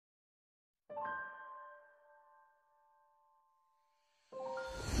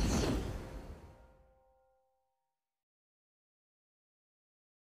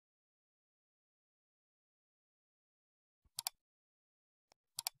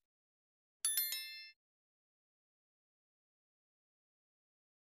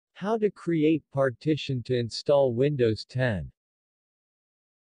How to create partition to install Windows 10.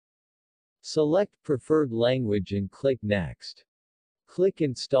 Select preferred language and click Next. Click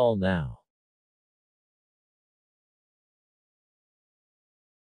Install now.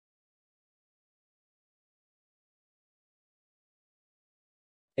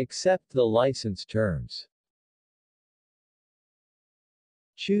 Accept the license terms.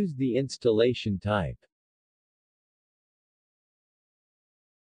 Choose the installation type.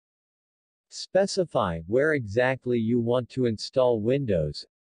 Specify where exactly you want to install Windows.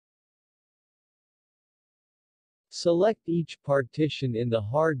 Select each partition in the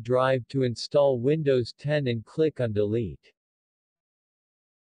hard drive to install Windows 10 and click on Delete.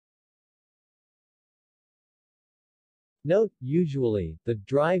 Note, usually, the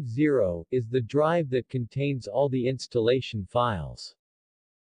drive 0 is the drive that contains all the installation files.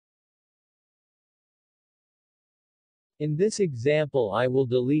 In this example, I will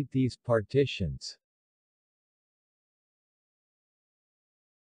delete these partitions.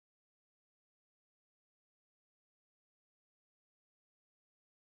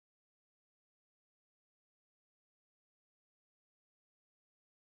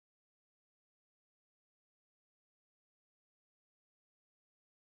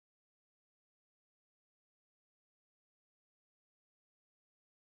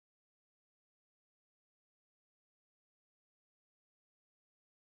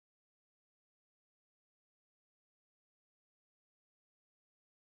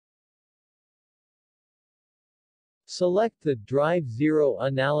 Select the Drive 0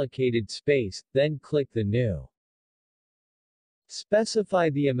 unallocated space, then click the New. Specify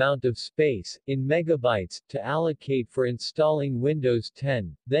the amount of space, in megabytes, to allocate for installing Windows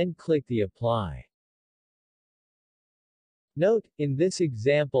 10, then click the Apply. Note, in this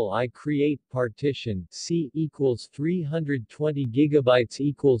example I create partition C equals 320 gigabytes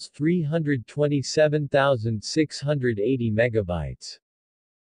equals 327,680 megabytes.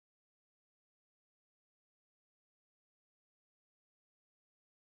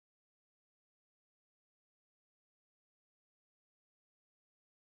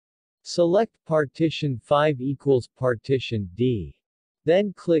 Select partition 5 equals partition D.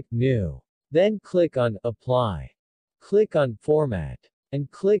 Then click New. Then click on Apply. Click on Format.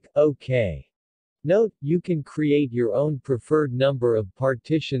 And click OK. Note, you can create your own preferred number of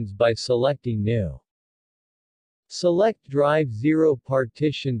partitions by selecting New. Select Drive 0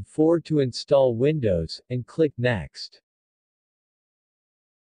 Partition 4 to install Windows, and click Next.